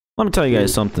Let me tell you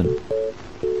guys something.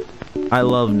 I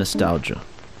love nostalgia.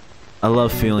 I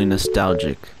love feeling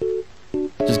nostalgic.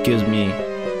 It just gives me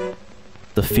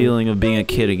the feeling of being a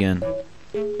kid again.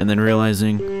 And then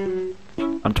realizing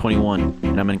I'm 21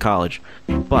 and I'm in college.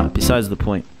 But besides the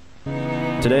point.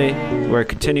 Today, we're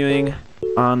continuing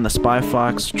on the Spy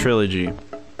Fox trilogy.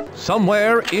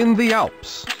 Somewhere in the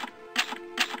Alps.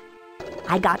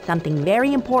 I got something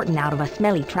very important out of a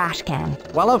smelly trash can.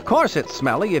 Well, of course it's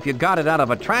smelly if you got it out of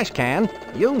a trash can.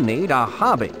 You need a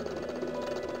hobby.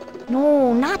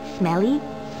 No, not smelly.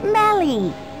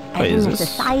 Smelly! As Wait, in is a this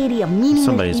society of meaningless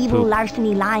somebody's evil, poop?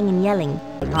 larceny, lying, and yelling.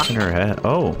 What's in her hat?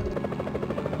 Oh.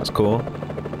 That's cool.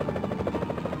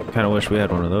 Kinda wish we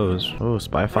had one of those. Oh,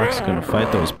 Spy Fox is gonna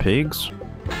fight those pigs?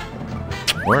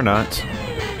 Or not.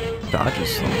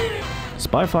 Dodges them.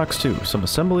 Spy Fox 2, some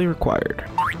assembly required.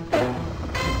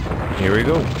 Here we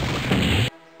go.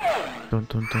 Dun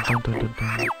dun dun dun dun dun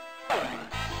dun.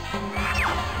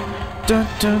 Dun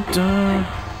dun dun.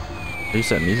 At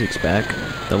least that music's back.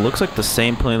 That looks like the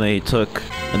same plane that he took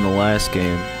in the last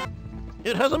game.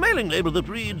 It has a mailing label that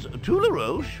reads To La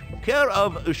Roche, care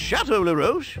of Chateau La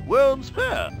Roche, World's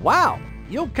Fair. Wow,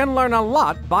 you can learn a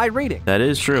lot by reading. That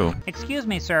is true. Excuse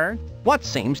me, sir. What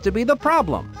seems to be the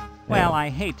problem? Well, I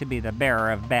hate to be the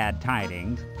bearer of bad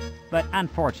tidings, but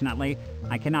unfortunately,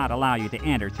 I cannot allow you to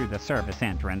enter through the service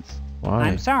entrance. Why?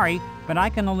 I'm sorry, but I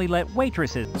can only let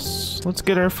waitresses. Let's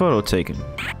get our photo taken.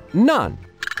 None.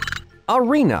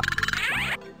 Arena.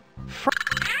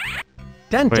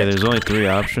 Dentist. Wait, there's only 3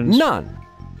 options? None.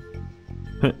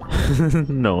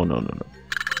 No.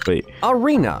 Wait.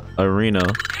 Arena. Arena.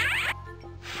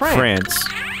 France.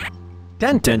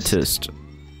 Dentist. Dentist.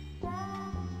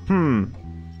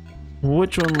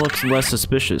 Which one looks less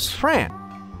suspicious? France.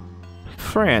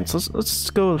 France. Let's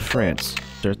go with France.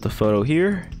 Start the photo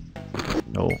here.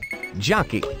 No.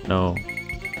 Jockey. No.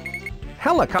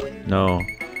 Helicopter. No.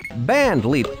 Band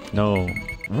lead. No.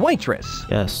 Waitress.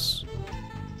 Yes.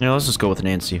 Yeah, let's just go with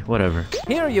Nancy. Whatever.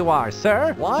 Here you are,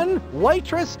 sir. One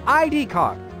waitress ID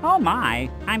card. Oh my,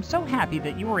 I'm so happy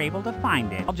that you were able to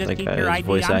find it. I'll just That keep your guy's ID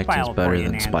voice on acting's file for better you,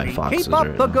 than Nancy. Spy Fox's Keep up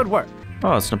right the now. good work.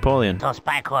 Oh, it's Napoleon. So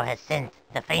Spy Corps has sent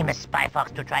the famous Spy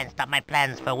Fox to try and stop my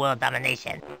plans for world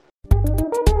domination.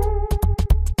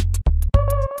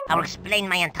 I'll explain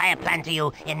my entire plan to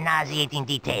you in nauseating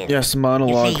detail. Yes,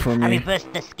 monologue You see, from I me.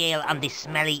 reversed the scale on the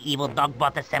smelly evil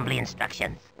dogbot assembly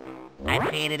instructions. I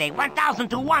created a 1,000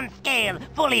 to 1 scale,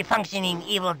 fully functioning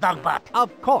evil dogbot.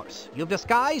 Of course, you've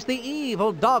disguised the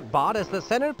evil dogbot as the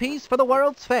centerpiece for the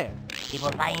World's Fair. People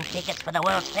buying tickets for the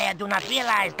World's Fair do not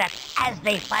realize that as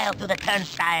they file through the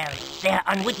turnstile, they are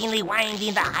unwittingly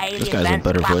winding the highly This guy's a advanced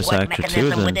better voice clockwork actor, too,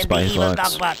 mechanism than within Spy the evil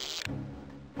Fox. dogbot.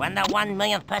 When the 1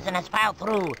 millionth person has filed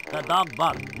through, the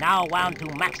dogbot, now wound to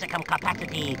maximum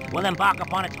capacity, will embark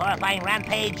upon its horrifying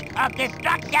rampage of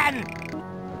destruction!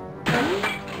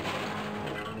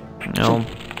 No.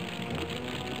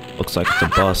 Looks like it's a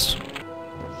bust.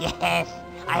 Yes,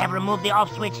 I have removed the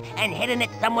off switch and hidden it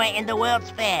somewhere in the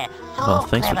World's Fair. So Well,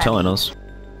 thanks for cleverly. telling us.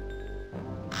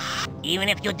 Even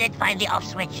if you did find the off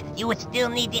switch, you would still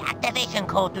need the activation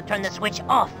code to turn the switch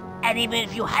off. And even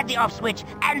if you had the off switch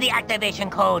and the activation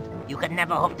code, you could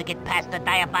never hope to get past the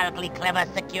diabolically clever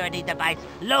security device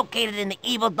located in the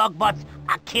evil dogbot's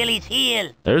Achilles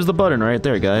heel. There's the button right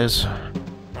there, guys.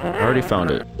 Already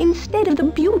found it. Instead of the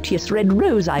beauteous red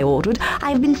rose I ordered,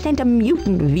 I've been sent a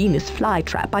mutant Venus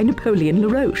flytrap by Napoleon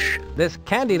LaRoche. This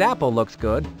candied apple looks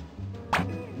good.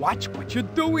 Watch what you're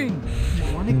doing.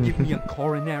 You want to give me a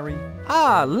coronary?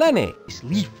 Ah, Lenny. This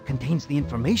leaf contains the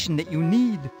information that you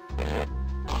need.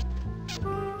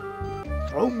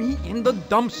 Throw me in the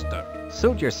dumpster.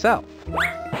 Suit yourself.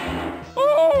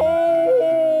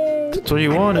 That's what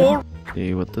you wanted.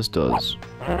 See what this does.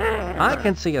 I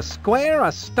can see a square,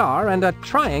 a star, and a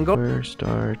triangle. Square,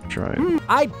 star, triangle.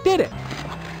 I did it!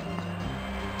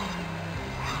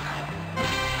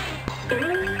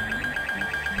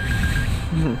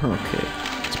 Okay.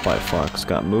 Spy Fox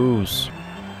got moves.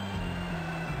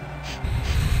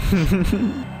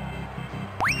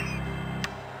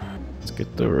 Let's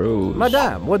get the rose.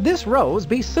 Madame, would this rose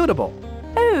be suitable?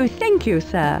 Oh, thank you,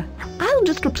 sir. I'll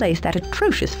just replace that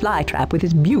atrocious flytrap with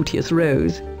this beauteous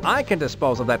rose. I can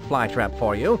dispose of that flytrap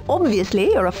for you.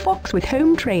 Obviously, you're a fox with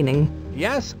home training.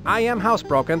 Yes, I am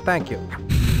housebroken, thank you.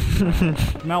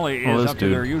 Smelly Oh, is this up to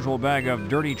dude. their usual bag of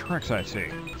dirty tricks, I see.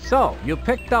 So, you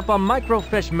picked up a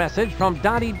microfiche message from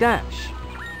Dottie Dash.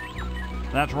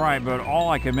 That's right, but all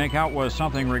I could make out was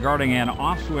something regarding an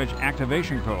off-switch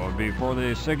activation code before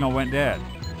the signal went dead.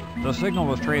 The signal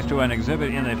was traced to an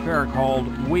exhibit in the fair called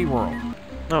WeWorld.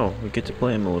 Oh, we get to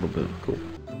play him a little bit. Cool.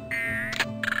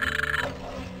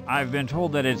 I've been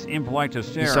told that it's impolite to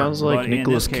stare. He sounds like but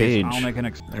Nicolas in this case, Cage. I'll make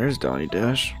an There's Donnie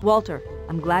Dash. Walter,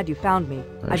 I'm glad you found me.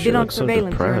 I've She been on looks so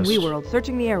surveillance here in depressed. WeWorld,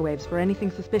 searching the airwaves for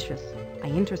anything suspicious. I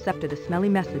intercepted a smelly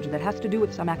message that has to do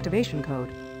with some activation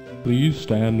code. Please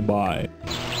stand by.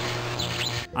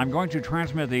 I'm going to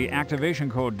transmit the activation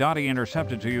code Dottie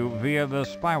intercepted to you via the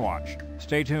Spywatch.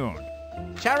 Stay tuned.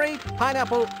 Cherry,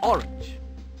 pineapple, orange.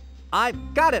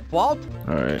 I've got it, Walt.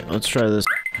 Alright, let's try this.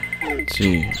 Let's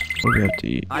see. What do we have to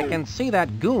eat? I can see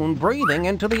that goon breathing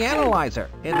into the analyzer.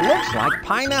 It looks like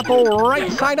pineapple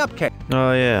right side up cake.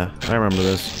 Oh yeah, I remember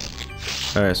this.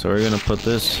 Alright, so we're gonna put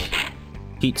this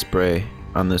heat spray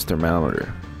on this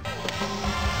thermometer.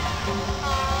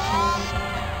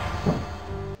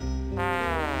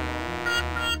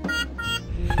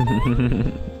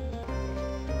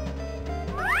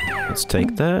 Let's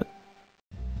take that.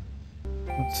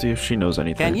 Let's see if she knows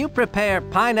anything. Can you prepare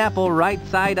pineapple right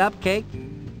side up cake?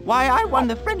 Why, I won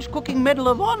the French Cooking Medal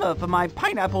of Honor for my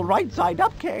pineapple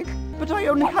right-side-up cake, but I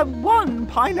only have one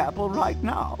pineapple right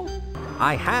now.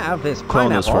 I have this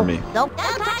Clone pineapple. this for me. Don't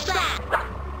touch that!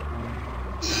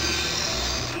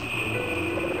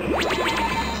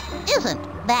 Isn't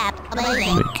that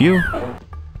amazing? Thank you.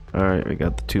 Alright, we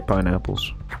got the 2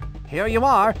 pineapples. Here you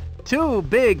are, 2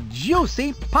 big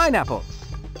juicy pineapples.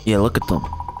 Yeah, look at them.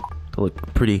 They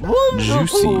look pretty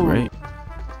juicy, right?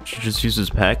 She just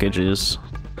uses packages.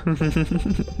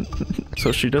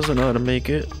 So she doesn't know how to make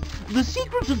it. The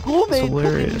secret to gourmet It's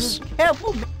hilarious. cooking is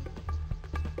careful.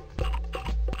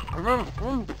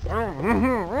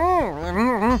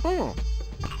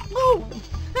 Oh,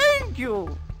 thank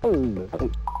you.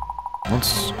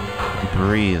 Let's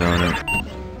breathe on it.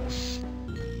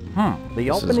 The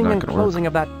This is opening not and gonna closing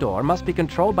of that door must be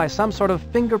controlled by some sort of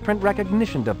fingerprint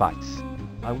recognition device.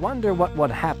 I wonder what would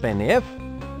happen if...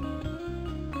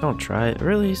 Don't try it.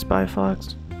 Really, Spy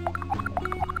Fox?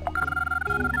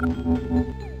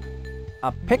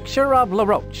 A picture of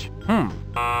LaRoche.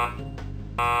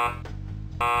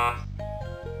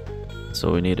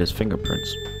 So we need his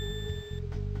fingerprints.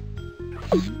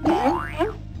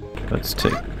 Let's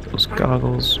take those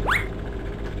goggles.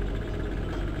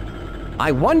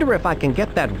 I wonder if I can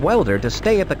get that welder to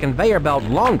stay at the conveyor belt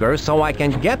longer so I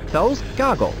can get those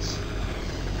goggles.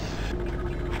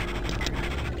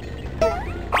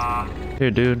 Here,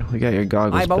 dude, we got your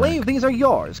goggles I believe back. these are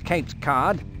yours, Caped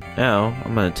Cod. Now,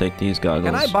 I'm gonna take these goggles.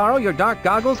 Can I borrow your dark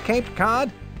goggles, Caped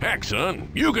Cod? Heck, son,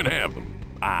 you can have them.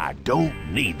 I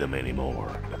don't need them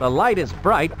anymore. The light is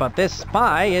bright, but this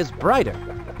spy is brighter.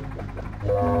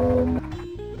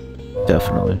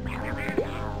 Definitely.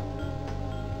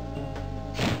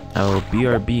 Oh,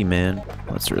 BRB, man.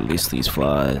 Let's release these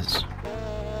flies.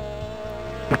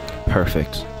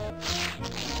 Perfect.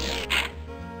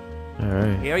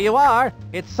 Alright. Here you are.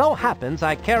 It so happens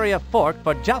I carry a fork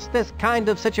for just this kind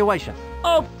of situation.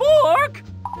 A fork?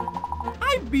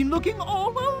 I've been looking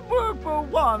all over for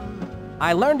one.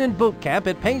 I learned in boot camp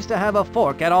it pays to have a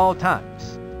fork at all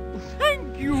times.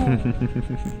 Thank you.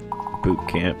 Boot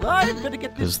camp. I better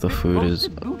get this Because the big food is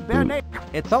roasted boot boot. béarnaise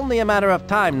It's only a matter of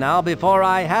time now before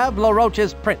I have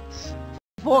LaRoche's prints.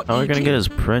 for How are we gonna eating. get his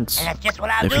prints And that's just what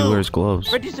I'll if he do. wears gloves?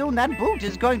 Pretty soon that boot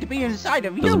is going to be inside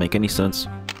of you. Doesn't make any sense.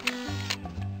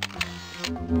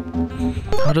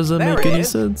 How does that There make it any is.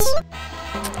 sense?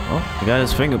 Oh, I got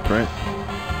his fingerprint.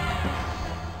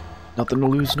 Nothing to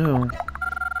lose now.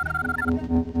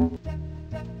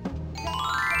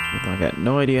 I got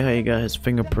no idea how you got his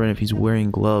fingerprint if he's wearing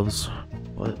gloves.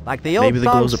 What? Like the old Maybe the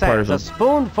song gloves are part says, of a it.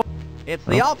 spoonful. It's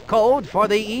the off code for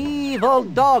the evil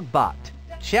dog bot.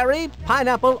 Cherry,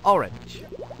 pineapple, orange.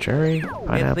 Cherry, It's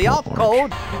pineapple, the off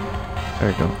orange. code.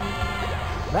 There you go.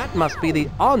 That must be the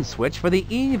on switch for the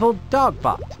evil dog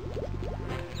bot.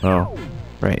 Oh,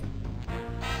 right.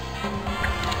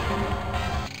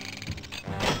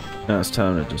 Now it's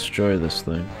time to destroy this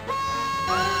thing.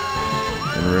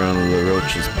 And ruin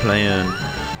LaRoche's plan.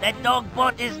 The dog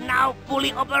bot is now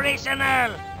fully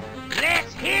operational.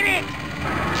 Let's hit it!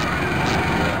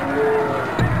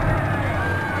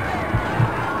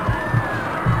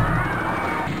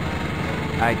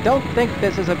 I don't think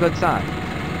this is a good sign.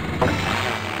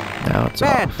 Now it's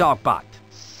Bad off. dog bot.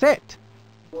 Sit.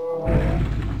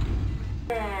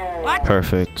 What?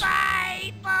 Perfect.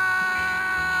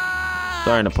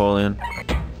 Sorry, Napoleon.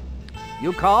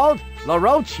 You called?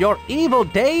 LaRoche, your evil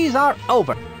days are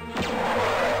over.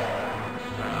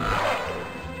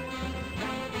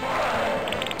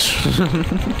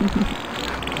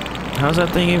 How's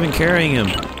that thing even carrying him?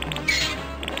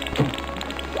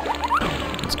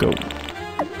 Let's go.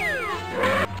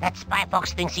 That spy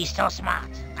fox thinks he's so smart.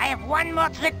 I have one more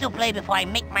trick to play before I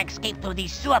make my escape through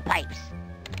these sewer pipes.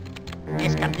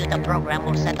 This computer program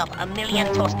will set up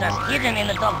 1,000,000 toasters hidden in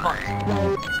the dog box.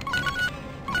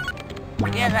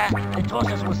 Together, the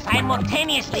toasters will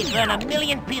simultaneously burn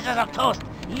 1,000,000 pieces of toast,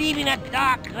 leaving a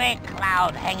dark gray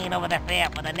cloud hanging over the fair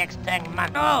for the next 10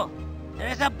 months. Oh, there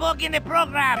is a bug in the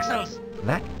program, Axels.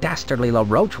 That dastardly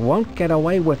LaRoche won't get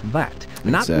away with that.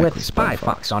 Not Exactly, with Spy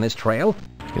Fox on his trail.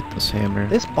 Get this hammer.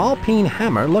 This ball-peen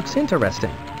hammer looks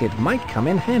interesting. It might come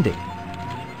in handy.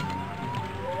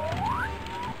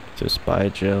 To spy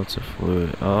gel to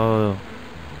fluid. Oh,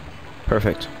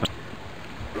 perfect.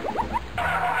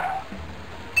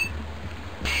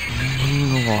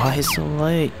 Why so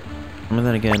light? I mean,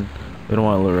 then again, we don't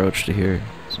want LaRoche to hear,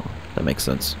 so that makes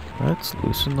sense. Let's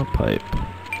loosen the pipe.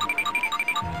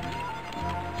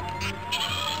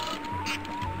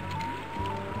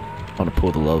 I want to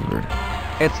pull the lever.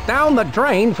 It's down the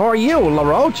drain for you,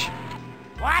 LaRoche.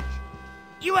 What?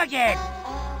 You again?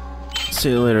 See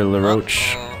you later,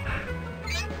 LaRoche.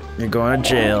 You're going to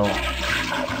jail.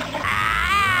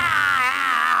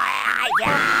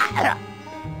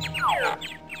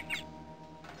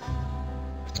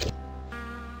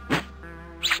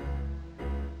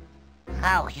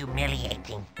 How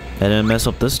humiliating. I didn't mess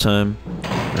up this time.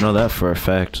 I know that for a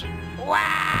fact.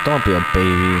 Wow. Don't be a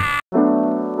baby.